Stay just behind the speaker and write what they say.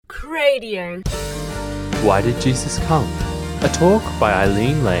Radio. Why Did Jesus Come? A talk by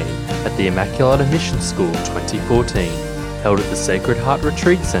Eileen Lane at the Immaculata Mission School 2014, held at the Sacred Heart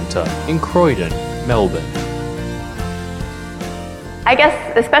Retreat Centre in Croydon, Melbourne. I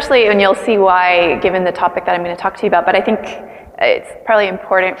guess especially, and you'll see why given the topic that I'm going to talk to you about, but I think it's probably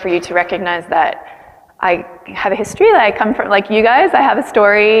important for you to recognize that I have a history, that I come from, like you guys, I have a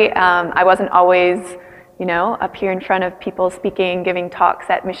story. I wasn't always, up here in front of people speaking, giving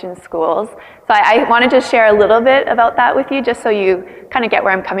talks at mission schools. So I wanted to share a little bit about that with you, just so you kind of get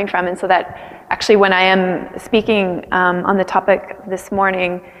where I'm coming from, and so that actually when I am speaking on the topic this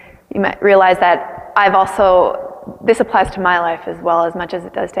morning, you might realize that this applies to my life as well, as much as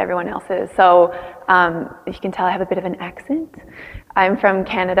it does to everyone else's. So you can tell I have a bit of an accent. I'm from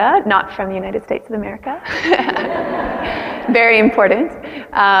Canada, not from the United States of America. Very important.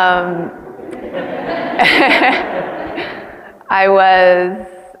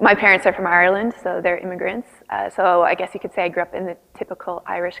 My parents are from Ireland, so they're immigrants. So I guess you could say I grew up in the typical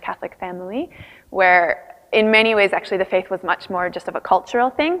Irish Catholic family, where in many ways actually the faith was much more just of a cultural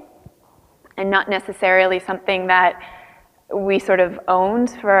thing, and not necessarily something that we sort of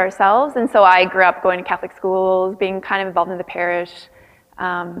owned for ourselves. And so I grew up going to Catholic schools, being kind of involved in the parish,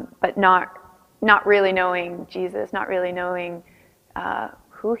 but not really knowing Jesus, not really knowing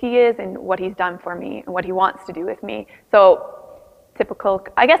who he is and what he's done for me and what he wants to do with me. So typical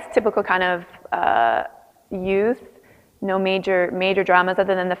kind of youth, no major dramas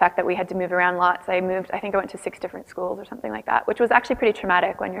other than the fact that we had to move around lots. I think I went to 6 different schools or something like that, which was actually pretty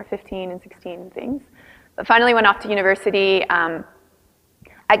traumatic when you're 15 and 16 and things. But finally went off to university. I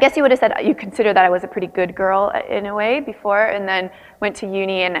guess you would have said you consider that I was a pretty good girl in a way before, and then went to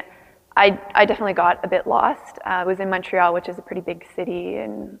uni, and I definitely got a bit lost. I was in Montreal, which is a pretty big city,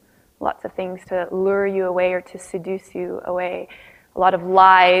 and lots of things to lure you away or to seduce you away. A lot of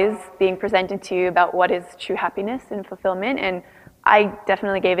lies being presented to you about what is true happiness and fulfillment, and I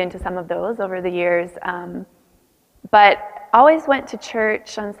definitely gave in to some of those over the years. But always went to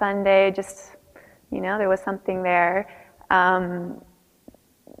church on Sunday, just, there was something there.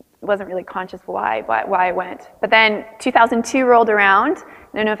 Wasn't really conscious why I went. But then 2002 rolled around.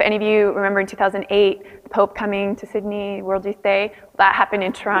 I don't know if any of you remember in 2008, the Pope coming to Sydney, World Youth Day. That happened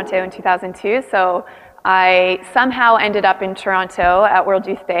in Toronto in 2002. So I somehow ended up in Toronto at World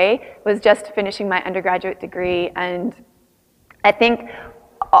Youth Day, was just finishing my undergraduate degree, and I think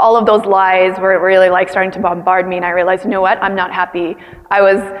all of those lies were really starting to bombard me, and I realized, you know what, I'm not happy. I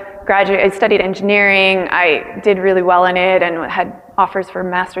studied engineering, I did really well in it, and had offers for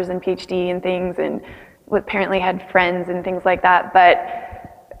master's and PhD and things, and apparently had friends and things like that, but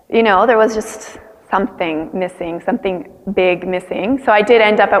there was just something missing, something big missing. So I did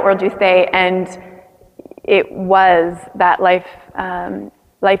end up at World Youth Day, and it was that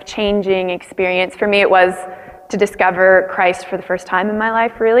life-changing experience. For me, it was to discover Christ for the first time in my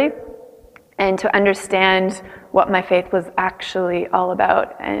life, really, and to understand what my faith was actually all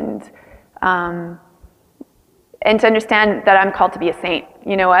about, and to understand that I'm called to be a saint.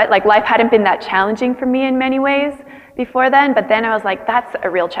 You know what? Life hadn't been that challenging for me in many ways before then, but then I was like, that's a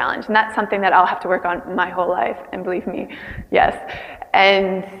real challenge, and that's something that I'll have to work on my whole life, and believe me, yes.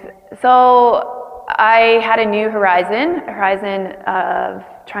 And so I had a new horizon of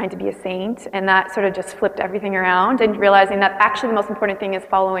trying to be a saint, and that sort of just flipped everything around, and realizing that actually the most important thing is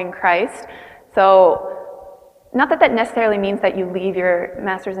following Christ. So not that necessarily means that you leave your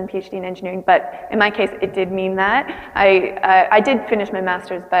master's and PhD in engineering, but in my case, it did mean that. I did finish my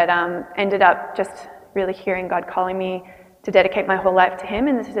master's, but ended up just really hearing God calling me to dedicate my whole life to him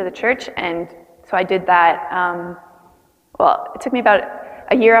and to the church, and so I did that. It took me about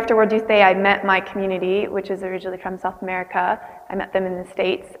a year after World Youth Day. I met my community, which is originally from South America. I met them in the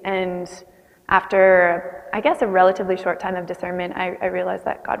States, and after, I guess, a relatively short time of discernment, I realized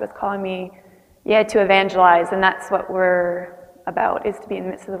that God was calling me to evangelize, and that's what we're about, is to be in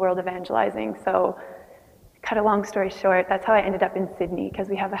the midst of the world evangelizing. So, cut a long story short, that's how I ended up in Sydney, because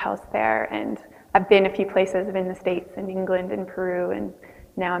we have a house there, and I've been a few places. I've been in the States, in England, in Peru, and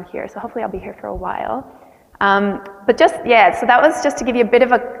now I'm here. So hopefully I'll be here for a while. So that was just to give you a bit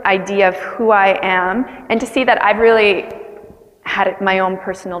of an idea of who I am, and to see that I've really had my own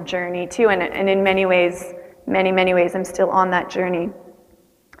personal journey too, and in many ways, I'm still on that journey.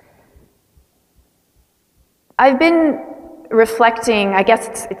 I've been reflecting, I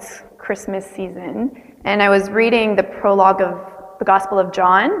guess it's Christmas season, and I was reading the prologue of the Gospel of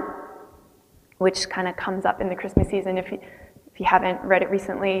John, which kind of comes up in the Christmas season. If you haven't read it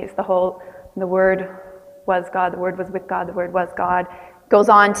recently, it's the Word was God, the Word was with God, the Word was God. Goes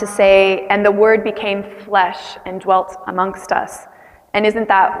on to say, and the Word became flesh and dwelt amongst us. And isn't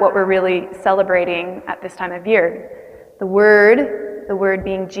that what we're really celebrating at this time of year? The Word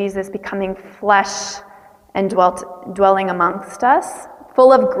being Jesus becoming flesh and dwelling amongst us,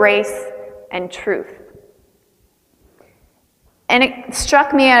 full of grace and truth. And it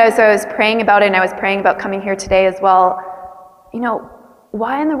struck me as I was praying about it, and I was praying about coming here today as well,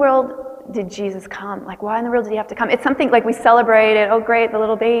 why in the world did Jesus come? Like, why in the world did he have to come? It's something like we celebrated, oh great, the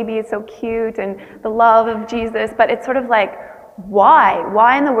little baby is so cute, and the love of Jesus, but it's sort of like, why?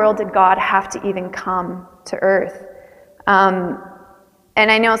 Why in the world did God have to even come to earth? And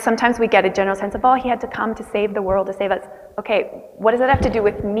I know sometimes we get a general sense of, he had to come to save the world, to save us. Okay, what does that have to do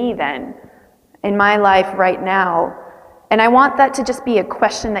with me then, in my life right now? And I want that to just be a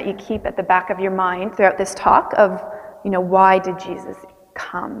question that you keep at the back of your mind throughout this talk of, why did Jesus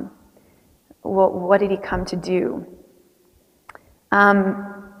come? What did he come to do? I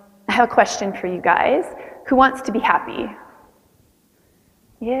have a question for you guys. Who wants to be happy?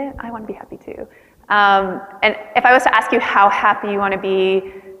 Yeah, I want to be happy too. And if I was to ask you how happy you want to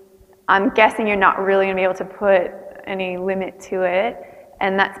be, I'm guessing you're not really going to be able to put any limit to it.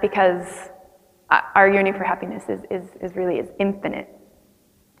 And that's because our yearning for happiness is infinite.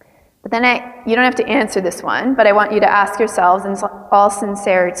 But then you don't have to answer this one, but I want you to ask yourselves in all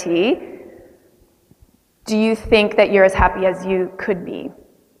sincerity, do you think that you're as happy as you could be?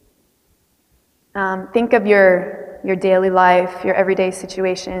 Think of your daily life, your everyday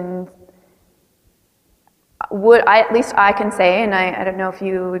situations. At least I can say, and I don't know if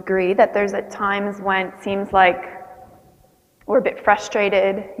you agree, that there's at times when it seems like we're a bit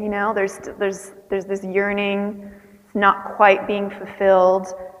frustrated, there's this yearning, it's not quite being fulfilled.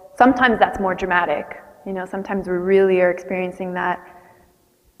 Sometimes that's more dramatic, sometimes we really are experiencing that.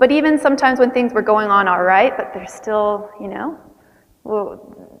 But even sometimes when things were going on all right, but there's still,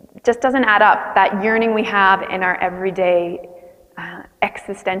 just doesn't add up, that yearning we have in our everyday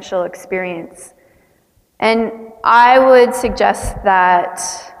existential experience. And I would suggest that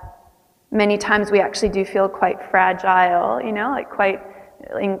many times we actually do feel quite fragile, like quite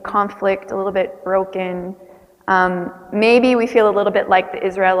in conflict, a little bit broken. Maybe we feel a little bit like the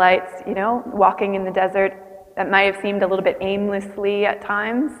Israelites, walking in the desert that might have seemed a little bit aimlessly at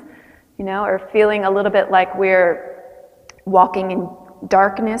times, or feeling a little bit like we're walking in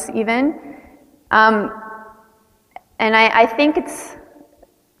darkness even. And I think it's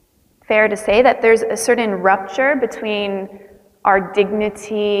fair to say that there's a certain rupture between our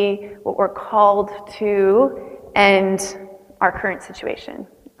dignity, what we're called to, and our current situation,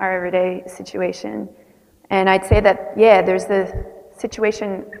 our everyday situation. And I'd say that, there's the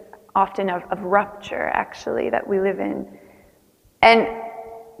situation often of rupture, actually, that we live in. And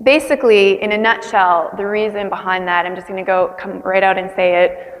basically, in a nutshell, the reason behind that, I'm just going to come right out and say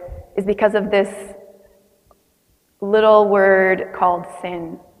it, is because of this little word called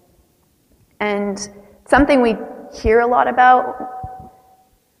sin. And something we hear a lot about,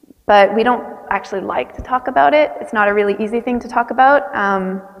 but we don't actually like to talk about it. It's not a really easy thing to talk about.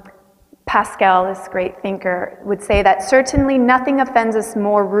 Pascal, this great thinker, would say that certainly nothing offends us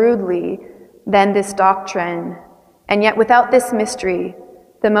more rudely than this doctrine, and yet without this mystery,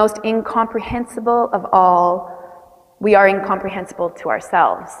 the most incomprehensible of all, we are incomprehensible to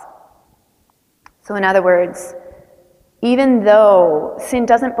ourselves. So in other words, even though sin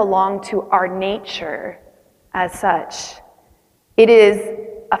doesn't belong to our nature as such, it is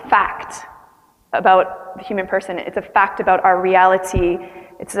a fact about the human person. It's a fact about our reality.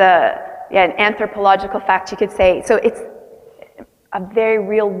 It's an anthropological fact, you could say. So it's a very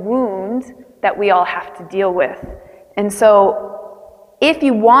real wound that we all have to deal with. And so if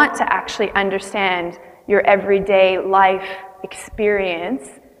you want to actually understand your everyday life experience,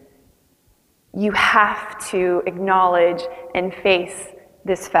 you have to acknowledge and face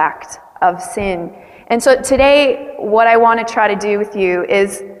this fact of sin. And so today, what I want to try to do with you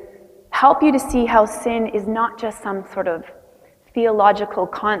is help you to see how sin is not just some sort of theological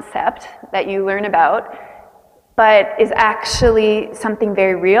concept that you learn about, but is actually something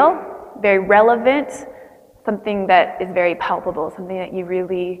very real, very relevant, something that is very palpable, something that you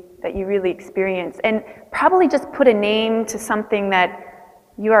really experience, and probably just put a name to something that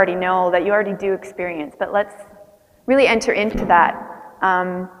you already know, that you already do experience. But let's really enter into that.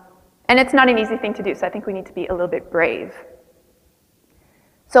 And it's not an easy thing to do, so I think we need to be a little bit brave.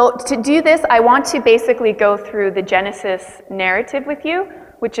 So to do this, I want to basically go through the Genesis narrative with you,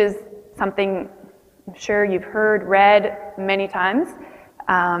 which is something I'm sure you've heard, read many times.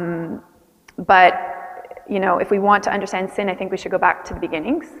 But if we want to understand sin, I think we should go back to the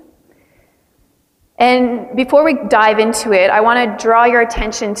beginnings. And before we dive into it, I want to draw your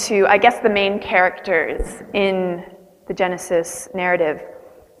attention to, I guess, the main characters in the Genesis narrative.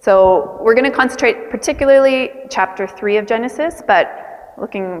 So we're going to concentrate particularly chapter 3 of Genesis, but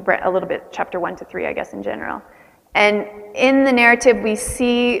looking a little bit chapter 1 to 3, I guess, in general. And in the narrative, we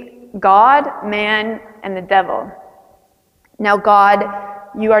see God, man, and the devil. Now God,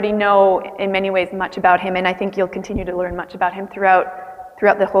 you already know in many ways much about him, and I think you'll continue to learn much about him throughout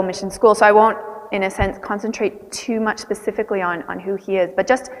the whole mission school. So I won't, in a sense, concentrate too much specifically on who he is, but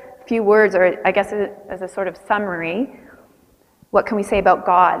just a few words, or I guess as a sort of summary. What can we say about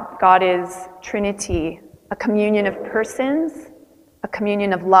God? God is Trinity, a communion of persons, a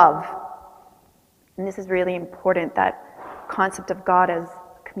communion of love. And this is really important, that concept of God as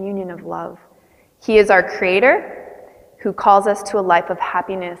communion of love. He is our creator who calls us to a life of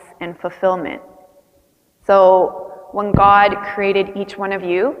happiness and fulfillment. So when God created each one of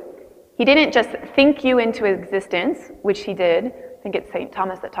you, he didn't just think you into existence, which he did. I think it's St.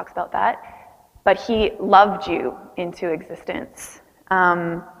 Thomas that talks about that. But he loved you into existence.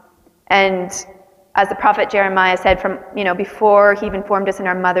 And as the prophet Jeremiah said, from before he even formed us in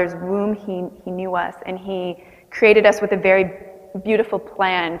our mother's womb, he knew us, and he created us with a very beautiful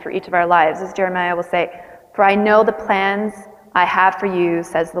plan for each of our lives. As Jeremiah will say, "For I know the plans I have for you,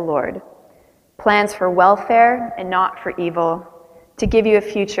 says the Lord, plans for welfare and not for evil, to give you a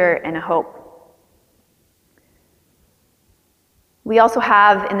future and a hope." We also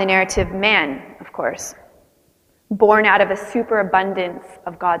have in the narrative man, of course, born out of a superabundance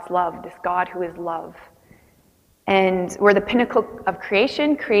of God's love, this God who is love. And we're the pinnacle of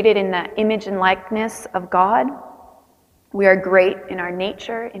creation, created in the image and likeness of God. We are great in our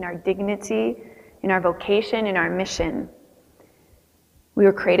nature, in our dignity, in our vocation, in our mission. We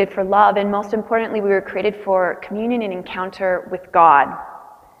were created for love, and most importantly, we were created for communion and encounter with God.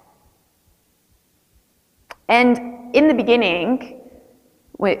 And in the beginning,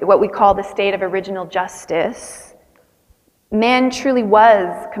 what we call the state of original justice, man truly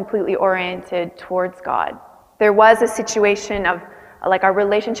was completely oriented towards God. There was a situation of like our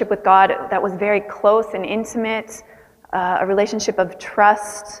relationship with God that was very close and intimate, a relationship of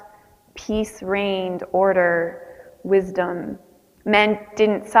trust, peace reigned, order, wisdom. Men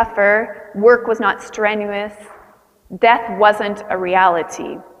didn't suffer, work was not strenuous, death wasn't a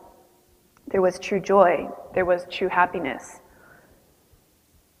reality. There was true joy, there was true happiness.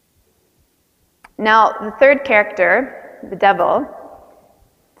 Now, the third character, the devil,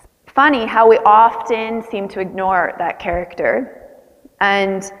 it's funny how we often seem to ignore that character.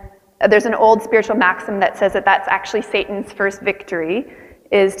 And there's an old spiritual maxim that says that that's actually Satan's first victory,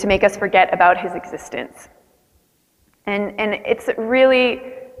 is to make us forget about his existence. And it's really,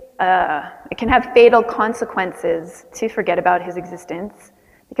 it can have fatal consequences to forget about his existence,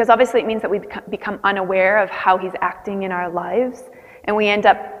 because obviously it means that we become unaware of how he's acting in our lives, and we end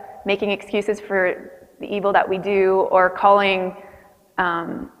up making excuses for the evil that we do, or calling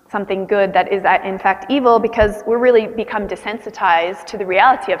something good that is in fact evil, because we're really become desensitized to the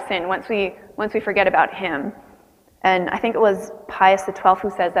reality of sin once we forget about him. And I think it was Pius XII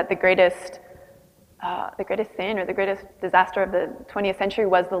who says that the greatest sin, or the greatest disaster of the 20th century,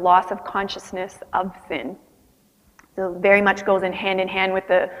 was the loss of consciousness of sin. So very much goes in hand with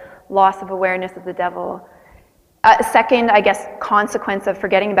the loss of awareness of the devil. A second, I guess, consequence of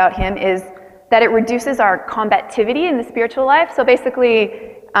forgetting about him is that it reduces our combativity in the spiritual life. So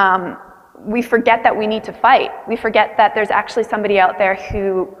basically, we forget that we need to fight. We forget that there's actually somebody out there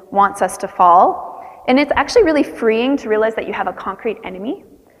who wants us to fall. And it's actually really freeing to realize that you have a concrete enemy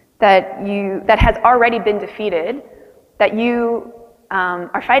that has already been defeated, that you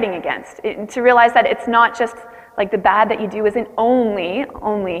are fighting against. To realize that it's not just like the bad that you do isn't only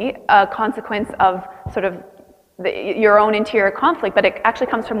a consequence of sort of your own interior conflict, but it actually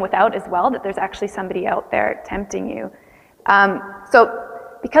comes from without as well, that there's actually somebody out there tempting you. So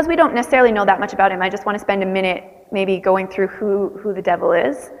because we don't necessarily know that much about him, I just want to spend a minute maybe going through who the devil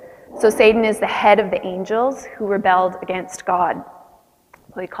is. So Satan is the head of the angels who rebelled against God.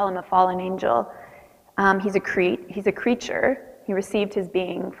 We call him a fallen angel. He's a creature. He received his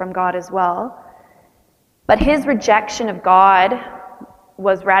being from God as well. But his rejection of God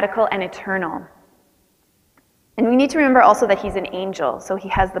was radical and eternal. And we need to remember also that he's an angel, so he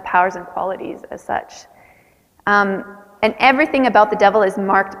has the powers and qualities as such. And everything about the devil is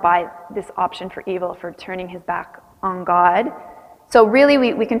marked by this option for evil, for turning his back on God. So really,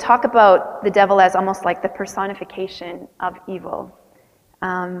 we can talk about the devil as almost like the personification of evil.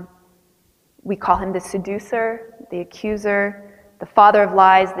 We call him the seducer, the accuser, the father of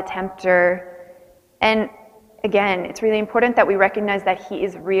lies, the tempter. And again, it's really important that we recognize that he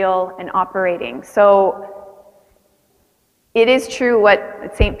is real and operating. So it is true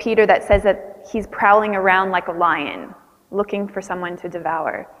what St. Peter that says that he's prowling around like a lion, looking for someone to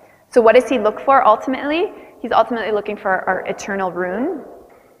devour. So what does he look for ultimately? He's ultimately looking for our eternal ruin.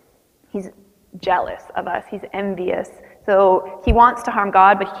 He's jealous of us. He's envious. So he wants to harm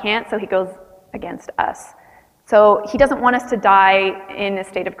God, but he can't, so he goes against us. So he doesn't want us to die in a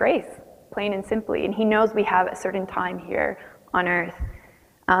state of grace, plain and simply. And he knows we have a certain time here on earth.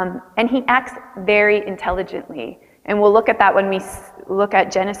 And he acts very intelligently. And we'll look at that when we look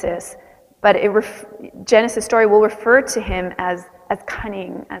at Genesis. But Genesis story will refer to him as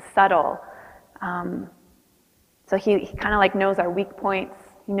cunning, as subtle. So he kind of like knows our weak points.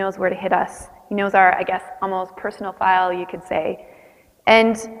 He knows where to hit us. He knows our, I guess, almost personal file, you could say.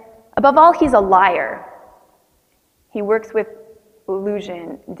 And above all, he's a liar. He works with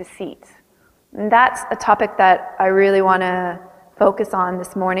illusion, deceit. And that's a topic that I really want to focus on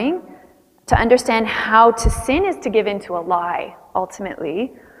this morning. To understand how to sin is to give into a lie,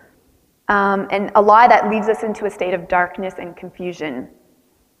 ultimately. And a lie that leads us into a state of darkness and confusion.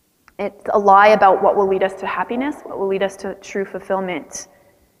 It's a lie about what will lead us to happiness, what will lead us to true fulfillment.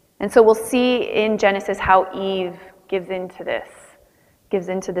 And so we'll see in Genesis how Eve gives into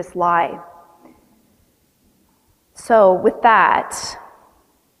this lie. So with that,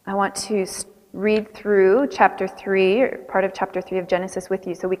 I want to read through chapter 3, or part of chapter 3 of Genesis with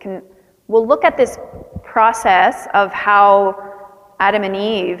you, so we'll look at this process of how Adam and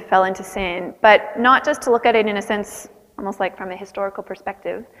Eve fell into sin, but not just to look at it in a sense, almost like from a historical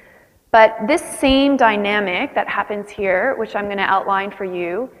perspective, but this same dynamic that happens here, which I'm going to outline for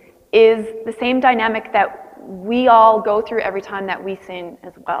you, is the same dynamic that we all go through every time that we sin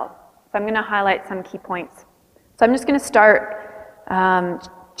as well. So I'm going to highlight some key points. So I'm just going to start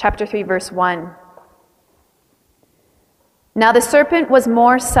chapter 3, verse 1. Now the serpent was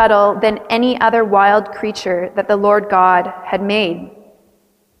more subtle than any other wild creature that the Lord God had made.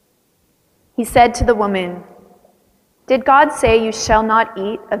 He said to the woman, "Did God say you shall not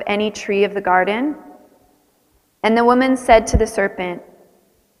eat of any tree of the garden?" And the woman said to the serpent,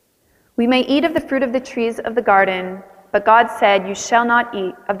 "We may eat of the fruit of the trees of the garden, but God said, you shall not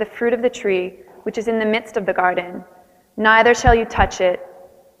eat of the fruit of the tree which is in the midst of the garden, neither shall you touch it,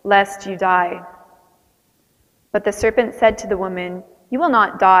 lest you die." But the serpent said to the woman, "You will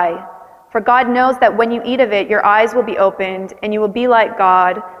not die, for God knows that when you eat of it, your eyes will be opened, and you will be like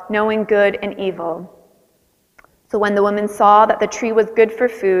God, knowing good and evil." So when the woman saw that the tree was good for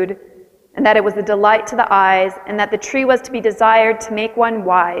food, and that it was a delight to the eyes, and that the tree was to be desired to make one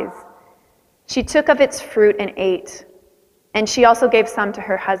wise, she took of its fruit and ate. And she also gave some to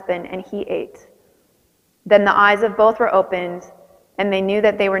her husband, and he ate. Then the eyes of both were opened, and they knew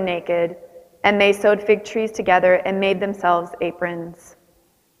that they were naked, and they sewed fig trees together and made themselves aprons.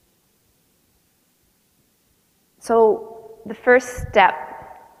 So the first step,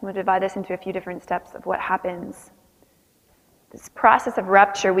 we'll divide this into a few different steps of what happens. This process of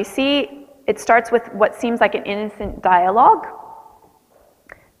rupture, we see it starts with what seems like an innocent dialogue.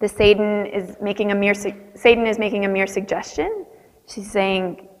 Satan is making a mere suggestion. She's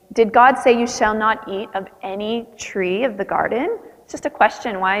saying, "Did God say you shall not eat of any tree of the garden?" It's just a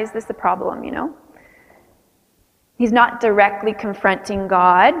question. Why is this a problem, you know? He's not directly confronting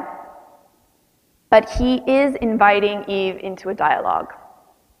God, but he is inviting Eve into a dialogue.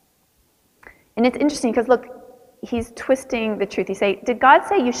 And it's interesting because, look, he's twisting the truth. He says, "Did God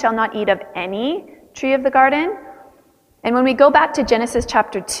say you shall not eat of any tree of the garden?" And when we go back to Genesis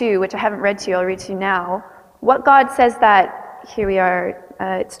chapter 2, which I haven't read to you, I'll read to you now, what God says that, here we are,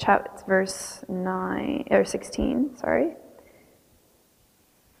 it's verse 16, sorry.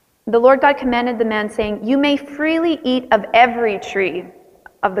 The Lord God commanded the man, saying, "You may freely eat of every tree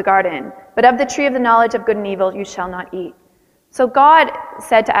of the garden, but of the tree of the knowledge of good and evil you shall not eat." So God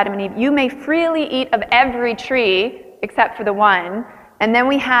said to Adam and Eve, "You may freely eat of every tree except for the one." And then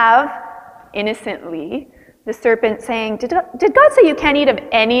we have, innocently, the serpent saying, did God say you can't eat of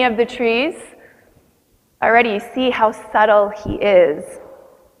any of the trees? Already you see how subtle he is.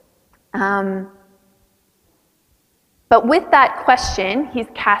 But with that question, he's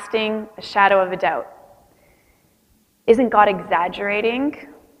casting a shadow of a doubt. Isn't God exaggerating?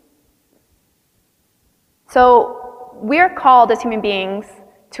 So we're called as human beings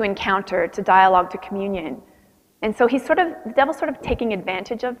to encounter, to dialogue, to communion. And so the devil's sort of taking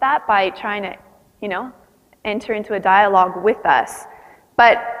advantage of that by trying to, enter into a dialogue with us.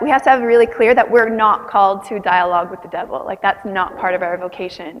 But we have to have really clear that we're not called to dialogue with the devil. Like, that's not part of our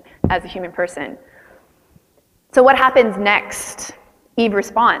vocation as a human person. So what happens next? Eve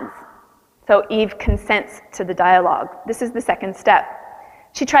responds. So Eve consents to the dialogue. This is the second step.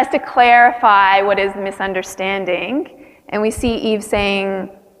 She tries to clarify what is misunderstanding. And we see Eve saying,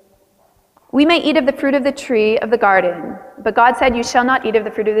 We may eat of the fruit of the tree of the garden, but God said, you shall not eat of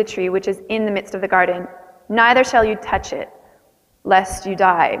the fruit of the tree which is in the midst of the garden, neither shall you touch it, lest you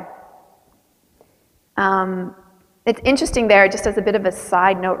die. It's interesting there, just as a bit of a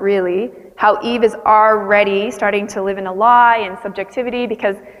side note really, how Eve is already starting to live in a lie and subjectivity,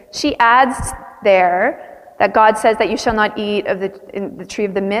 because she adds there that God says that you shall not eat of the tree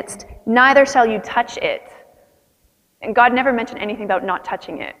of the midst, neither shall you touch it. And God never mentioned anything about not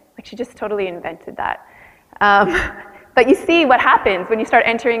touching it. Like, she just totally invented that. But you see what happens when you start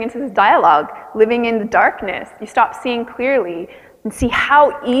entering into this dialogue, living in the darkness. You stop seeing clearly and see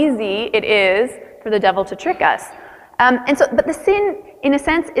how easy it is for the devil to trick us. But the sin, in a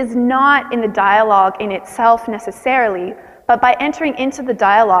sense, is not in the dialogue in itself necessarily, but by entering into the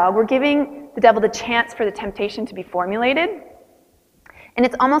dialogue, we're giving the devil the chance for the temptation to be formulated. And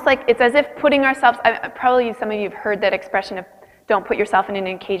it's almost like, it's as if putting ourselves, probably some of you have heard that expression of don't put yourself in an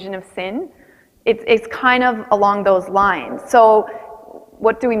occasion of sin. It's kind of along those lines. So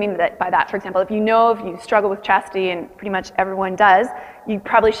what do we mean by that? For example, if you struggle with chastity, and pretty much everyone does, you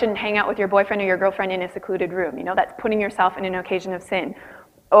probably shouldn't hang out with your boyfriend or your girlfriend in a secluded room. That's putting yourself in an occasion of sin.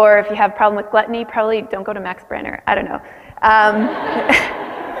 Or if you have a problem with gluttony, probably don't go to Max Brenner. I don't know.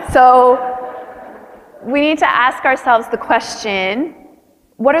 So we need to ask ourselves the question,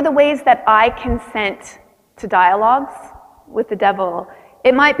 what are the ways that I consent to dialogues with the devil?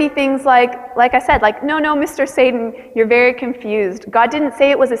 It might be things like I said, like, no, Mr. Satan, you're very confused. God didn't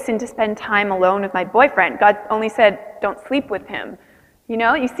say it was a sin to spend time alone with my boyfriend. God only said, don't sleep with him.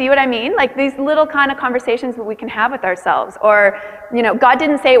 You see what I mean? Like, these little kind of conversations that we can have with ourselves. Or, God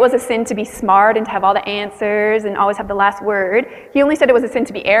didn't say it was a sin to be smart and to have all the answers and always have the last word. He only said it was a sin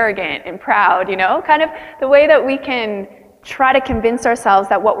to be arrogant and proud, kind of the way that we can try to convince ourselves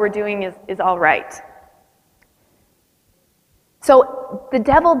that what we're doing is all right. So the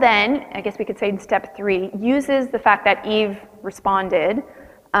devil then, I guess we could say in step 3, uses the fact that Eve responded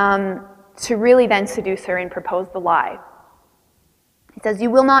to really then seduce her and propose the lie. He says,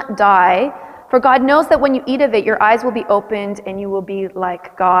 you will not die, for God knows that when you eat of it, your eyes will be opened and you will be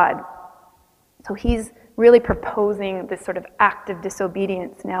like God. So he's really proposing this sort of act of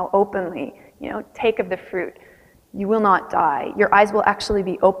disobedience now openly. Take of the fruit. You will not die. Your eyes will actually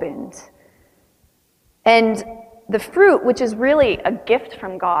be opened. And the fruit, which is really a gift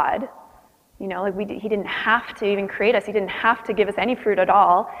from God, he didn't have to even create us. He didn't have to give us any fruit at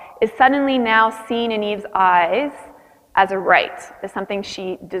all, is suddenly now seen in Eve's eyes as a right, as something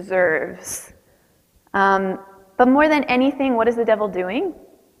she deserves. But more than anything, what is the devil doing?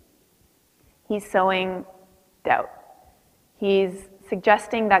 He's sowing doubt. He's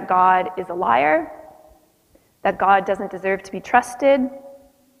suggesting that God is a liar, that God doesn't deserve to be trusted,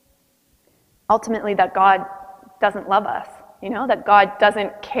 ultimately that God doesn't love us, that God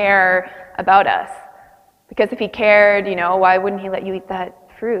doesn't care about us. Because if he cared, why wouldn't he let you eat that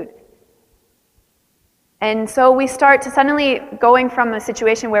fruit? And so we start to suddenly going from a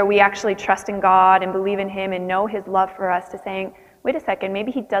situation where we actually trust in God and believe in him and know his love for us to saying, wait a second,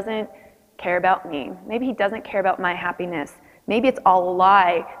 maybe he doesn't care about me. Maybe he doesn't care about my happiness. Maybe it's all a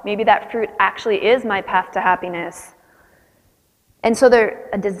lie. Maybe that fruit actually is my path to happiness. And so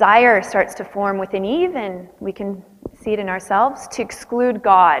a desire starts to form within Eve, and we can see it in ourselves, to exclude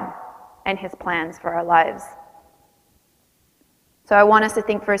God and his plans for our lives. So I want us to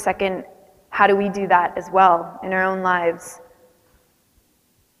think for a second, how do we do that as well in our own lives?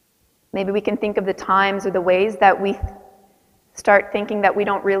 Maybe we can think of the times or the ways that we start thinking that we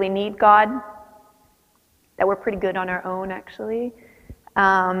don't really need God, that we're pretty good on our own, actually.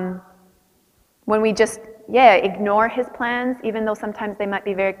 When we just, ignore his plans, even though sometimes they might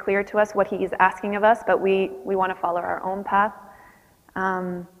be very clear to us what he is asking of us, but we want to follow our own path.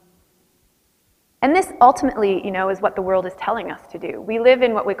 And this ultimately, is what the world is telling us to do. We live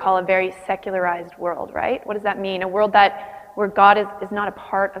in what we call a very secularized world, right? What does that mean? A world where God is not a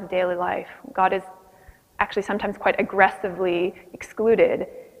part of daily life. God is actually sometimes quite aggressively excluded.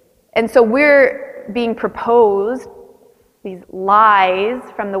 And so we're being proposed these lies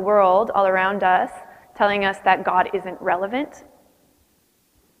from the world all around us, telling us that God isn't relevant.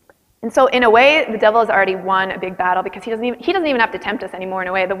 And so in a way, the devil has already won a big battle, because he doesn't even have to tempt us anymore in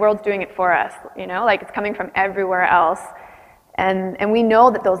a way. The world's doing it for us, like it's coming from everywhere else. And we know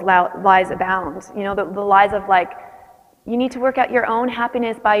that those lies abound. The lies of like, you need to work out your own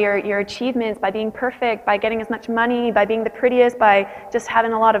happiness by your achievements, by being perfect, by getting as much money, by being the prettiest, by just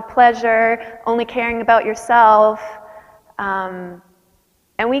having a lot of pleasure, only caring about yourself. And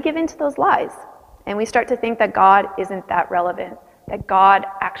we give into those lies. And we start to think that God isn't that relevant, that God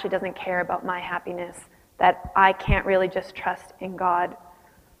actually doesn't care about my happiness, that I can't really just trust in God.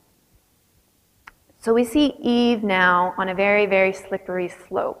 So we see Eve now on a very, very slippery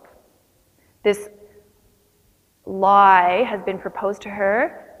slope. This lie has been proposed to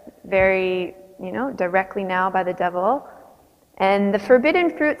her very, directly now by the devil. And the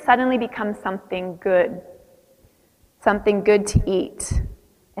forbidden fruit suddenly becomes something good to eat.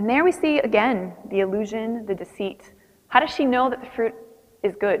 And there we see again the illusion, the deceit. How does she know that the fruit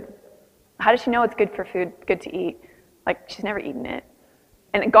is good? How does she know it's good for food, good to eat? Like, she's never eaten it.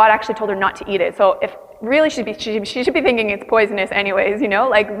 And God actually told her not to eat it. So if really she should be thinking it's poisonous anyways,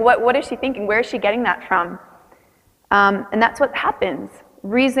 Like, what is she thinking? Where is she getting that from? And that's what happens.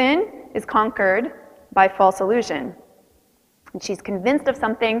 Reason is conquered by false illusion. And she's convinced of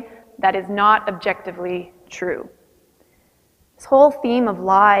something that is not objectively true. This whole theme of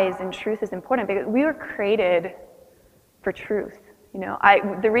lies and truth is important because we were created for truth.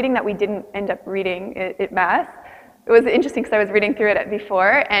 The reading that we didn't end up reading at Mass, it was interesting because I was reading through it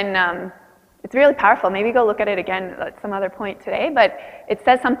before, and it's really powerful. Maybe go look at it again at some other point today, but it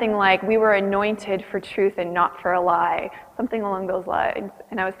says something like, we were anointed for truth and not for a lie, something along those lines.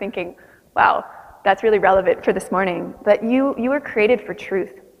 And I was thinking, wow, that's really relevant for this morning. But you were created for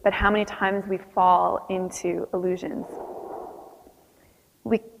truth, but how many times we fall into illusions.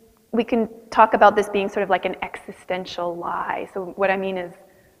 We can talk about this being sort of like an existential lie. So what I mean is,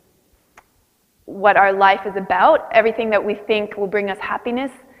 what our life is about, everything that we think will bring us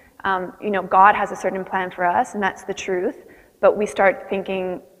happiness, God has a certain plan for us, and that's the truth. But we start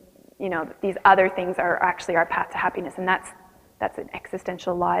thinking, these other things are actually our path to happiness, and that's an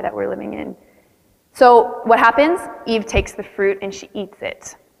existential lie that we're living in. So what happens? Eve takes the fruit and she eats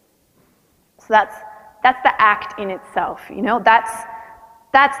it. So that's the act in itself.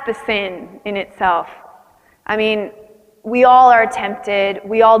 That's the sin in itself. I mean, we all are tempted.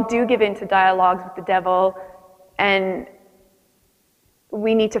 We all do give in to dialogues with the devil, and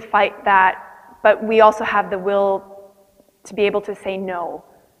we need to fight that. But we also have the will to be able to say no.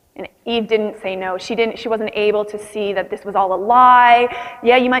 And Eve didn't say no. She wasn't able to see that this was all a lie.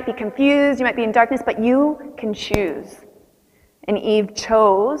 Yeah, you might be confused, you might be in darkness, but you can choose. And Eve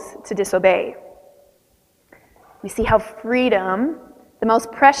chose to disobey. We see how freedom, the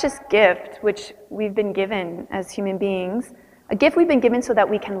most precious gift which we've been given as human beings, a gift we've been given so that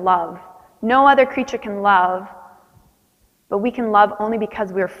we can love. No other creature can love, but we can love only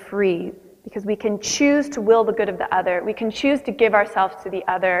because we're free, because we can choose to will the good of the other. We can choose to give ourselves to the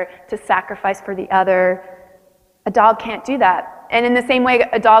other, to sacrifice for the other. A dog can't do that. And in the same way,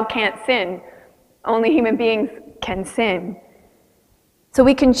 a dog can't sin. Only human beings can sin. So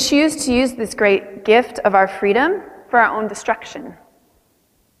we can choose to use this great gift of our freedom for our own destruction,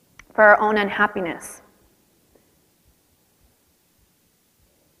 for our own unhappiness.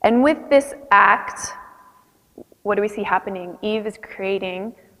 And with this act, what do we see happening? Eve is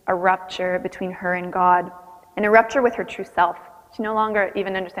creating a rupture between her and God, and a rupture with her true self. She no longer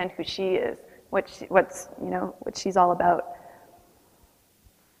even understands who she is, what she's all about.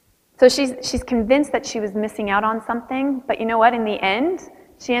 So she's convinced that she was missing out on something, but you know what? In the end,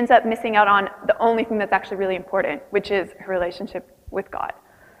 she ends up missing out on the only thing that's actually really important, which is her relationship with God.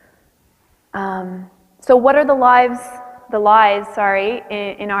 So what are the lies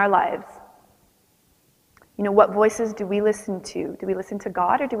in our lives? What voices do we listen to? Do we listen to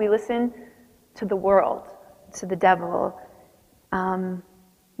God, or do we listen to the world, to the devil?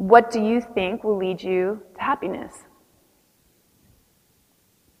 What do you think will lead you to happiness?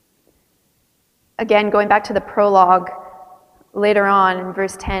 Again, going back to the prologue, later on in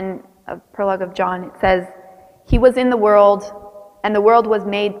verse 10 of prologue of John, it says, "He was in the world, and the world was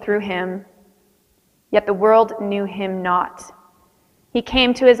made through him, yet the world knew him not. He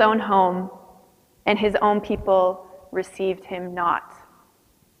came to his own home, and his own people received him not."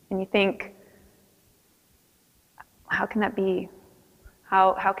 And you think, how can that be?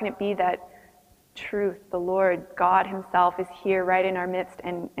 How can it be that truth, the Lord, God himself, is here right in our midst,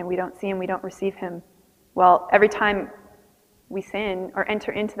 and we don't see him, we don't receive him? Well, every time we sin or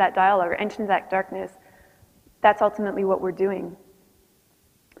enter into that dialogue or enter into that darkness, that's ultimately what we're doing.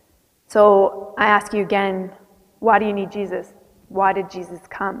 So I ask you again, why do you need Jesus? Why did Jesus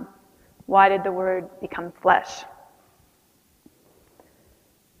come? Why did the Word become flesh?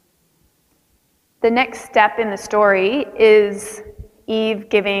 The next step in the story is Eve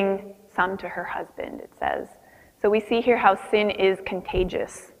giving some to her husband, it says. So we see here how sin is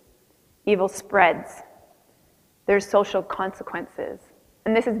contagious. Evil spreads. There's social consequences.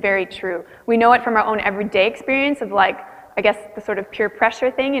 And this is very true. We know it from our own everyday experience of the sort of peer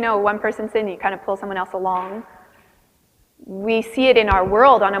pressure thing. One person sin, you kind of pull someone else along. We see it in our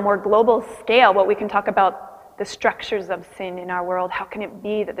world on a more global scale, what we can talk about the structures of sin in our world. How can it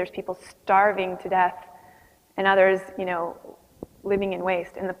be that there's people starving to death and others, living in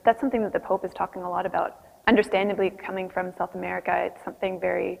waste? And that's something that the Pope is talking a lot about. Understandably, coming from South America, it's something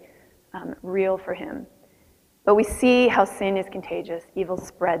very real for him. But we see how sin is contagious, evil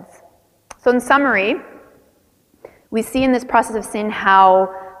spreads. So in summary, we see in this process of sin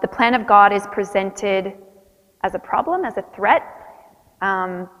how the plan of God is presented as a problem, as a threat.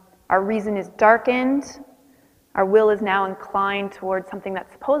 Our reason is darkened. Our will is now inclined towards something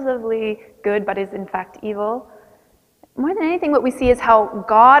that's supposedly good but is in fact evil. More than anything, what we see is how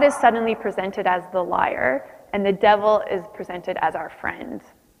God is suddenly presented as the liar and the devil is presented as our friend.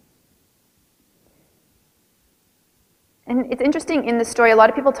 And it's interesting in this story, a lot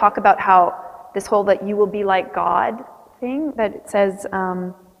of people talk about how this whole that you will be like God thing, that it says,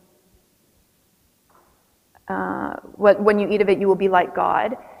 when you eat of it, you will be like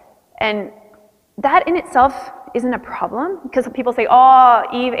God. And that in itself isn't a problem, because people say, oh,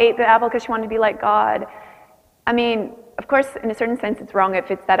 Eve ate the apple because she wanted to be like God. I mean, of course, in a certain sense, it's wrong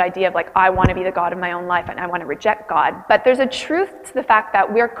if it's that idea of like, I want to be the God of my own life and I want to reject God. But there's a truth to the fact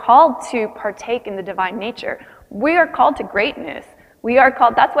that we're called to partake in the divine nature. We are called to greatness. We are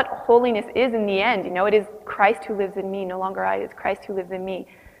called, that's what holiness is in the end. It is Christ who lives in me, no longer I, it is Christ who lives in me.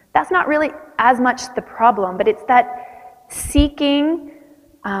 That's not really as much the problem, but it's that seeking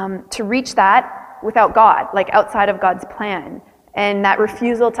to reach that without God, like outside of God's plan. And that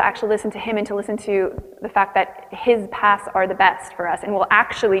refusal to actually listen to him and to listen to the fact that his paths are the best for us and will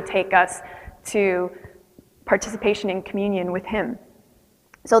actually take us to participation in communion with him.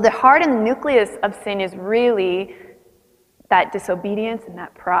 So the heart and the nucleus of sin is really that disobedience and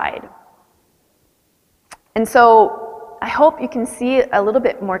that pride. And so I hope you can see a little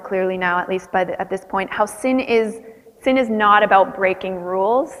bit more clearly now, at least at this point, how sin is not about breaking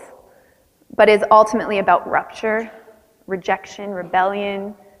rules, but is ultimately about rupture, rejection,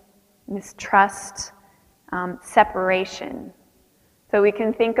 rebellion, mistrust, separation. So we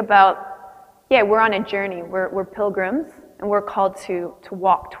can think about, we're on a journey. We're pilgrims, and we're called to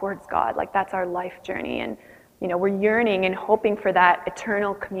walk towards God. Like that's our life journey. And we're yearning and hoping for that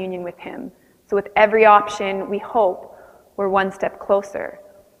eternal communion with him. So with every option, we hope we're one step closer.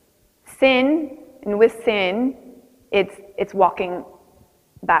 With sin, it's walking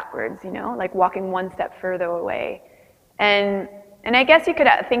backwards, like walking one step further away. And I guess you could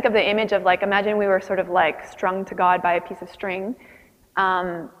think of the image of like, imagine we were sort of like strung to God by a piece of string.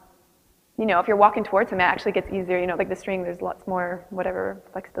 If you're walking towards him, it actually gets easier. Like the string, there's lots more, whatever,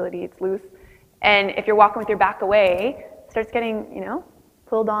 flexibility, it's loose. And if you're walking with your back away, it starts getting,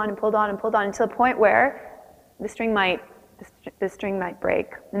 pulled on and pulled on and pulled on until the point where the string might break.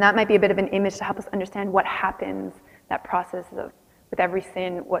 And that might be a bit of an image to help us understand what happens, that process of, with every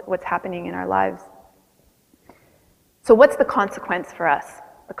sin, what's happening in our lives. So what's the consequence for us?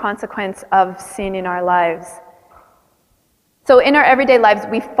 The consequence of sin in our lives. So in our everyday lives,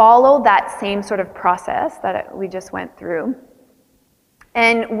 we follow that same sort of process that we just went through.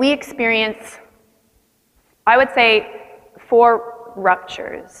 And we experience, I would say, 4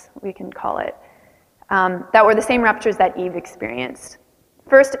 ruptures, we can call it, that were the same ruptures that Eve experienced.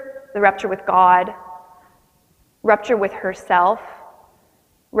 First, the rupture with God, rupture with herself,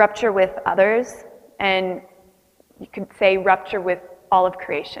 rupture with others, and you could say rupture with all of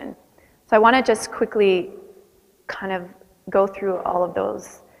creation. So I want to just quickly kind of go through all of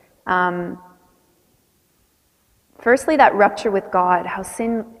those. Firstly, that rupture with God, how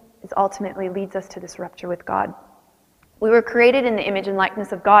sin ultimately leads us to this rupture with God. We were created in the image and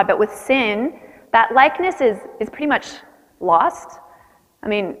likeness of God, but with sin, that likeness is pretty much lost. I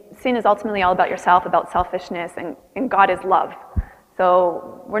mean, sin is ultimately all about yourself, about selfishness, and God is love.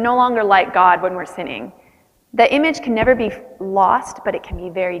 So we're no longer like God when we're sinning. The image can never be lost, but it can be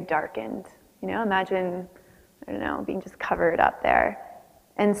very darkened. Imagine, being just covered up there.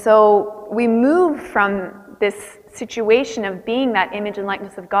 And so we move from this situation of being that image and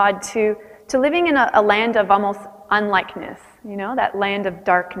likeness of God to living in a land of almost unlikeness, that land of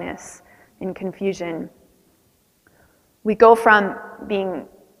darkness and confusion. We go from being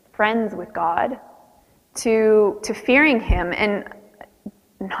friends with God to fearing him and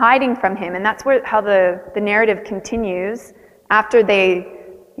hiding from him. And that's how the narrative continues. After they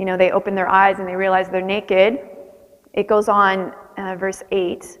open their eyes and they realize they're naked, it goes on, verse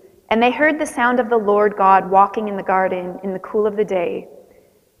 8. And they heard the sound of the Lord God walking in the garden in the cool of the day.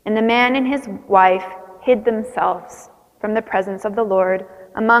 And the man and his wife hid themselves from the presence of the Lord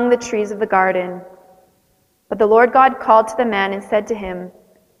among the trees of the garden. But the Lord God called to the man and said to him,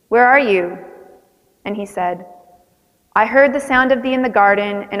 "Where are you?" And he said, "I heard the sound of thee in the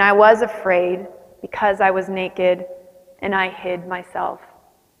garden, and I was afraid, because I was naked and I hid myself.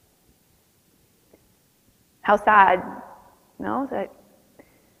 How sad, no? That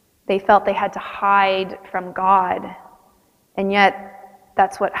they felt they had to hide from God, and yet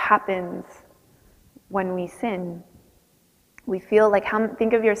that's what happens when we sin. We feel like,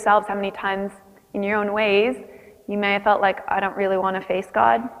 think of yourselves, how many times in your own ways you may have felt like, I don't really want to face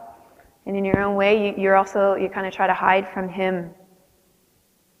God. And in your own way, you kind of try to hide from Him.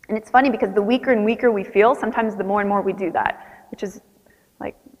 And it's funny because the weaker and weaker we feel, sometimes the more and more we do that, which is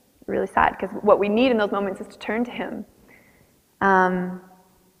like really sad, because what we need in those moments is to turn to Him.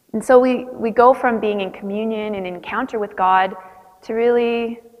 And so we go from being in communion and encounter with God to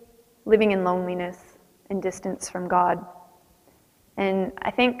really living in loneliness and distance from God. And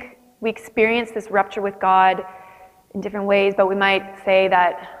I think we experience this rupture with God in different ways, but we might say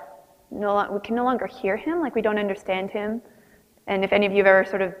that we can no longer hear Him, like we don't understand Him. And if any of you have ever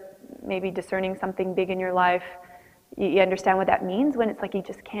sort of maybe discerning something big in your life, you understand what that means when it's like you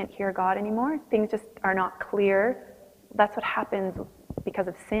just can't hear God anymore. Things just are not clear. That's what happens because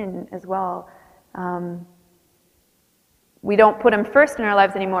of sin as well. We don't put Him first in our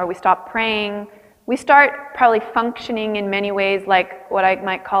lives anymore. We stop praying. We start probably functioning in many ways like what I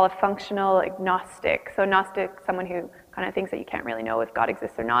might call a functional agnostic. So Gnostic, someone who kind of thinks that you can't really know if God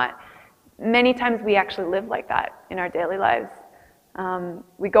exists or not. Many times we actually live like that in our daily lives.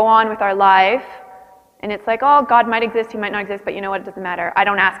 We go on with our life, and it's like, oh, God might exist, He might not exist, but you know what, it doesn't matter. I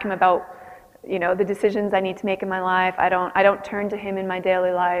don't ask Him about, the decisions I need to make in my life. I don't turn to Him in my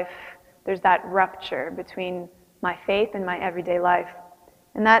daily life. There's that rupture between my faith and my everyday life.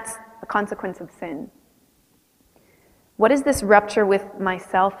 And that's a consequence of sin. What does this rupture with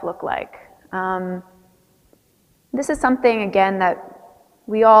myself look like? This is something, again, that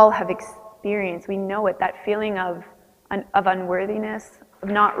we all have experienced. We know it, that feeling of unworthiness, of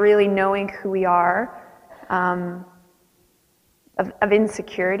not really knowing who we are, of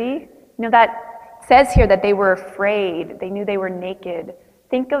insecurity. That says here that they were afraid. They knew they were naked.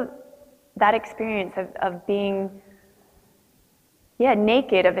 Think of that experience of being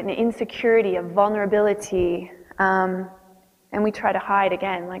naked, of an insecurity, of vulnerability, and we try to hide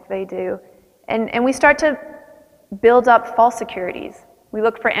again like they do. And we start to build up false securities. We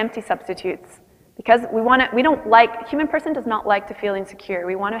look for empty substitutes because human person does not like to feel insecure.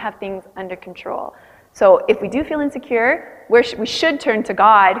 We want to have things under control. So if we do feel insecure, we should turn to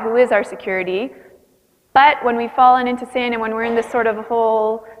God, who is our security. But when we've fallen into sin and when we're in this sort of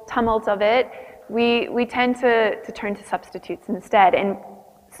whole tumult of it, we tend to turn to substitutes instead. And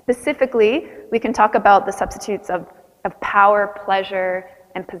specifically, we can talk about the substitutes of power, pleasure,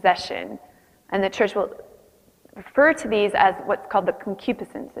 and possession. And the church will refer to these as what's called the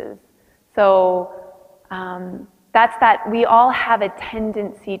concupiscences. So that's that we all have a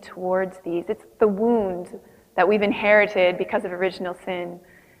tendency towards these. It's the wound that we've inherited because of original sin.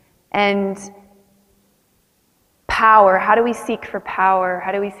 And power, how do we seek for power?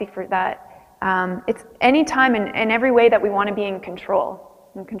 How do we seek for that? It's any time and every way that we want to be in control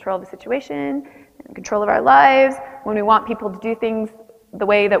of the situation, in control of our lives, when we want people to do things the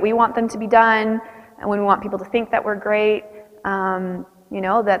way that we want them to be done, and when we want people to think that we're great,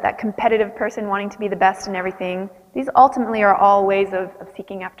 that competitive person wanting to be the best in everything. These ultimately are all ways of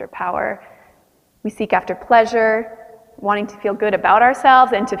seeking after power. We seek after pleasure, wanting to feel good about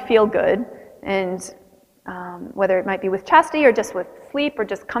ourselves and to feel good, and whether it might be with chastity or just with sleep or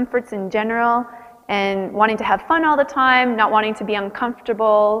just comforts in general, and wanting to have fun all the time, not wanting to be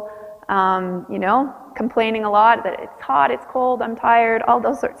uncomfortable, complaining a lot that it's hot, it's cold, I'm tired, all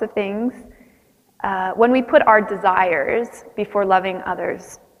those sorts of things. When we put our desires before loving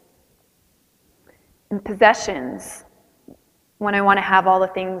others. And possessions, when I want to have all the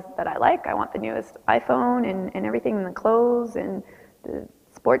things that I like, I want the newest iPhone and everything, and the clothes and the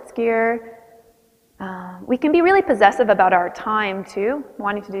sports gear. We can be really possessive about our time too,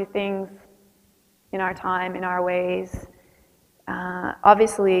 wanting to do things in our time, in our ways.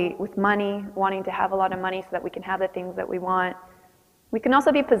 Obviously with money, wanting to have a lot of money so that we can have the things that we want. We can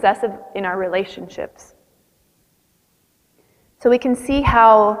also be possessive in our relationships. So we can see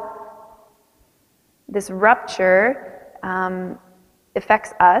how this rupture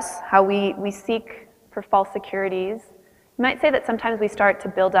affects us, how we seek for false securities. You might say that sometimes we start to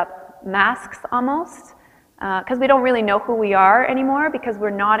build up masks almost, because we don't really know who we are anymore because we're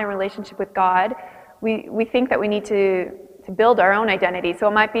not in relationship with God. We think that we need to build our own identity. So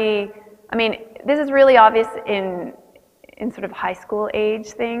it might be, this is really obvious in sort of high school age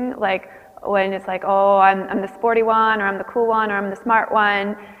thing, like when it's like, oh, I'm the sporty one, or I'm the cool one, or I'm the smart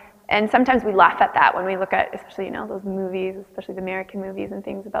one. And sometimes we laugh at that when we look at, especially, those movies, especially the American movies and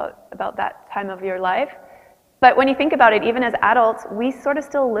things about that time of your life. But when you think about it, even as adults, we sort of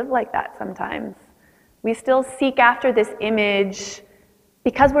still live like that sometimes. We still seek after this image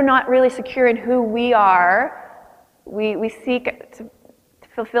because we're not really secure in who we are. We seek to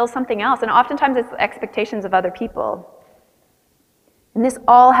fulfill something else, and oftentimes it's expectations of other people. And this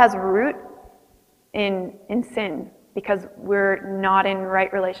all has root in sin, because we're not in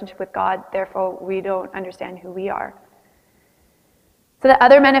right relationship with God, therefore we don't understand who we are. So the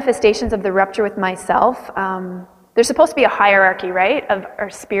other manifestations of the rupture with myself, there's supposed to be a hierarchy, right, of our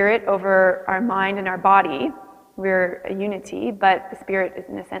spirit over our mind and our body. We're a unity, but the spirit is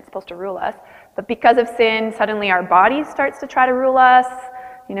in a sense supposed to rule us. But because of sin, suddenly our body starts to try to rule us.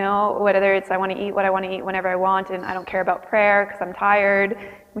 Whether it's I want to eat what I want to eat whenever I want, and I don't care about prayer because I'm tired.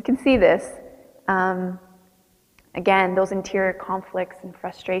 We can see this. Again, those interior conflicts and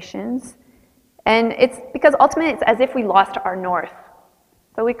frustrations. And it's because ultimately it's as if we lost our north.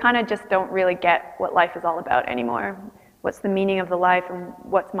 So we kind of just don't really get what life is all about anymore. What's the meaning of the life, and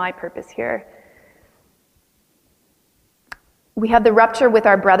what's my purpose here? We have the rupture with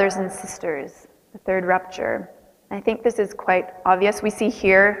our brothers and sisters, the third rupture. I think this is quite obvious. We see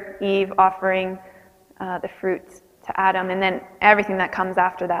here Eve offering the fruit to Adam, and then everything that comes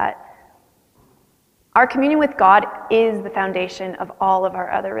after that. Our communion with God is the foundation of all of our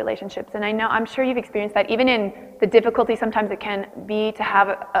other relationships. And I'm sure you've experienced that. Even in the difficulty sometimes it can be to have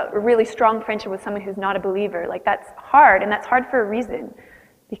a really strong friendship with someone who's not a believer. Like, that's hard, and that's hard for a reason.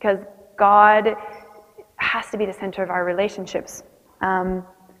 Because God has to be the center of our relationships.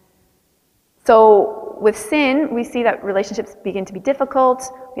 So with sin, we see that relationships begin to be difficult.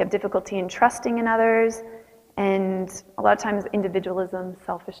 We have difficulty in trusting in others. And a lot of times individualism,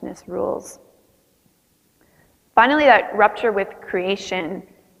 selfishness rules. Finally, that rupture with creation.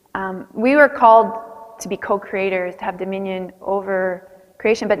 We were called to be co-creators, to have dominion over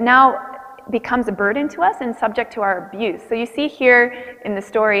creation, but now it becomes a burden to us and subject to our abuse. So you see here in the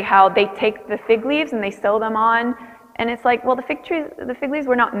story how they take the fig leaves and they sew them on, and it's like, well, the fig leaves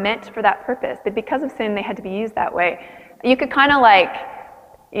were not meant for that purpose, but because of sin, they had to be used that way. You could kind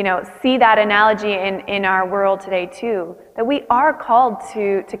of see that analogy in our world today too, that we are called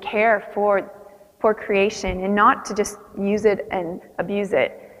to care for creation and not to just use it and abuse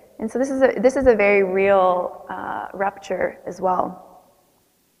it. And so this is a very real rupture as well.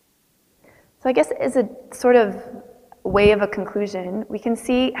 So I guess as a sort of way of a conclusion, we can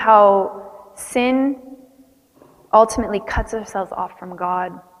see how sin ultimately cuts ourselves off from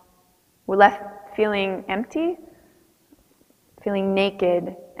God. We're left feeling empty, feeling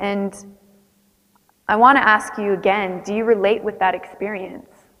naked. And I want to ask you again, do you relate with that experience?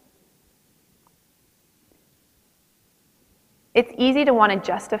 It's easy to want to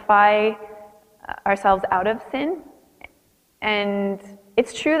justify ourselves out of sin. And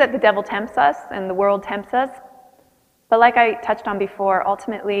it's true that the devil tempts us and the world tempts us. But like I touched on before,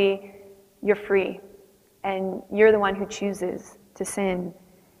 ultimately, you're free. And you're the one who chooses to sin.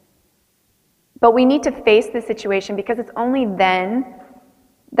 But we need to face this situation, because it's only then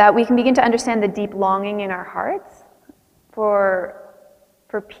that we can begin to understand the deep longing in our hearts for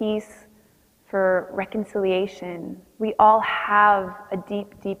peace, for reconciliation. We all have a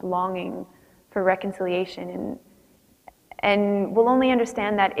deep, deep longing for reconciliation. And we'll only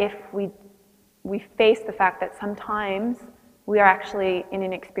understand that if we face the fact that sometimes we are actually in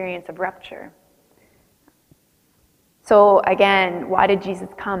an experience of rupture. So again, why did Jesus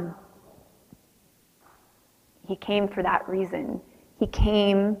come? He came for that reason. He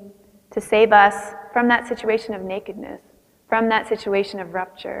came to save us from that situation of nakedness, from that situation of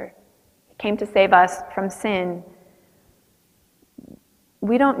rupture. He came to save us from sin.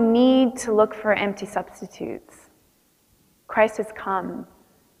 We don't need to look for empty substitutes. Christ has come.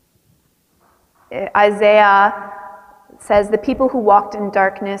 Isaiah says, "The people who walked in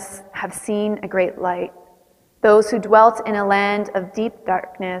darkness have seen a great light. Those who dwelt in a land of deep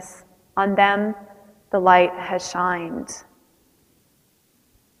darkness, on them the light has shined."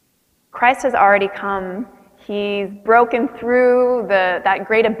 Christ has already come. He's broken through that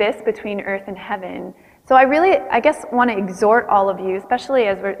great abyss between earth and heaven. So I guess, want to exhort all of you, especially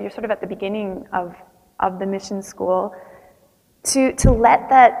as you're sort of at the beginning of the mission school, to let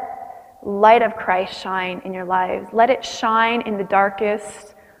that light of Christ shine in your lives. Let it shine in the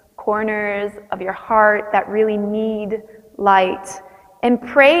darkest corners of your heart that really need light. And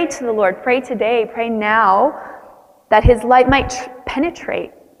pray to the Lord. Pray today, pray now, that His light might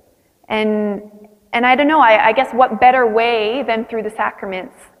penetrate. And I don't know, I guess what better way than through the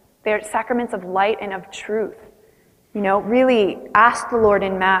sacraments. They're sacraments of light and of truth. Really ask the Lord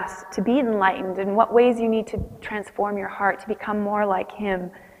in Mass to be enlightened, in what ways you need to transform your heart to become more like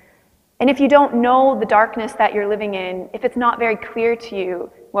Him. And if you don't know the darkness that you're living in, if it's not very clear to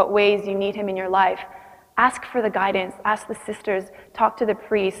you what ways you need Him in your life, ask for the guidance, ask the sisters, talk to the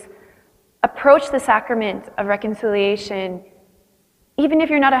priests, approach the sacrament of reconciliation, even if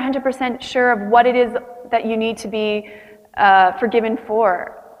you're not 100% sure of what it is that you need to be forgiven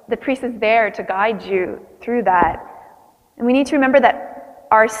for. The priest is there to guide you through that. And we need to remember that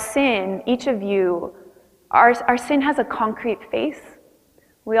our sin, each of you, our sin has a concrete face.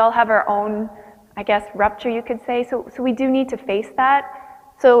 We all have our own, rupture, you could say. So we do need to face that.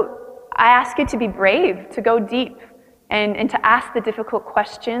 So I ask you to be brave, to go deep, and to ask the difficult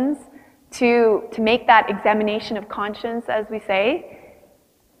questions, to make that examination of conscience, as we say,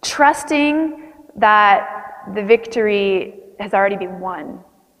 trusting that the victory has already been won.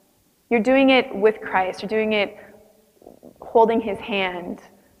 You're doing it with Christ. You're doing it holding His hand.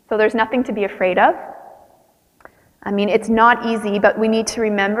 So there's nothing to be afraid of. It's not easy, but we need to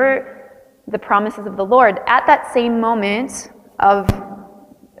remember the promises of the Lord. At that same moment of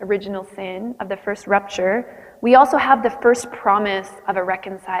original sin, of the first rupture, we also have the first promise of a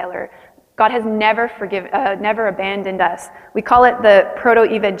reconciler. God has never abandoned us. We call it the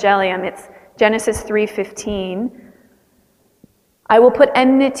proto-evangelium. It's Genesis 3:15. I will put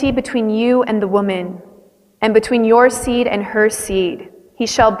enmity between you and the woman, and between your seed and her seed. He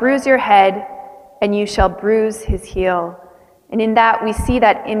shall bruise your head, and you shall bruise his heel. And in that, we see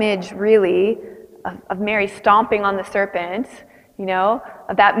that image really of Mary stomping on the serpent,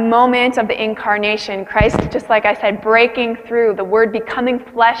 of that moment of the incarnation, Christ, just like I said, breaking through, the Word becoming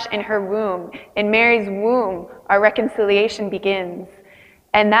flesh in her womb. In Mary's womb, our reconciliation begins.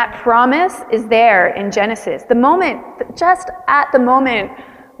 And that promise is there in Genesis. The moment, just at the moment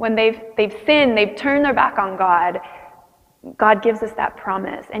when they've sinned, they've turned their back on God, God gives us that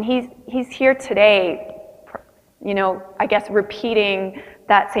promise. And He's here today, repeating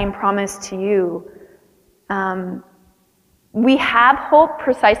that same promise to you. We have hope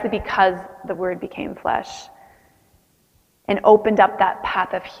precisely because the Word became flesh and opened up that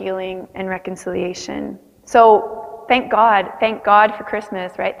path of healing and reconciliation. So thank God for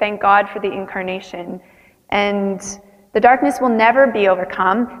Christmas, right? Thank God for the incarnation. And the darkness will never be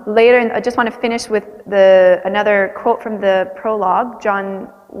overcome. Later, I just want to finish with another quote from the prologue, John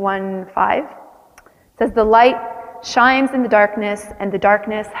 1:5. It says, "The light shines in the darkness, and the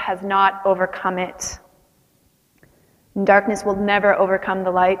darkness has not overcome it." And darkness will never overcome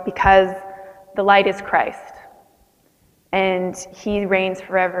the light because the light is Christ. And He reigns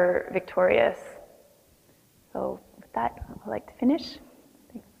forever victorious. So with that, I'd like to finish.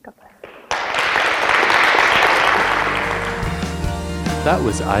 Thanks. God bless. That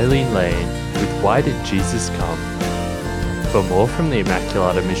was Eileen Lane with Why Did Jesus Come? For more from the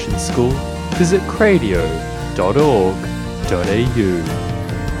Immaculata Mission School, visit cradio.org.au.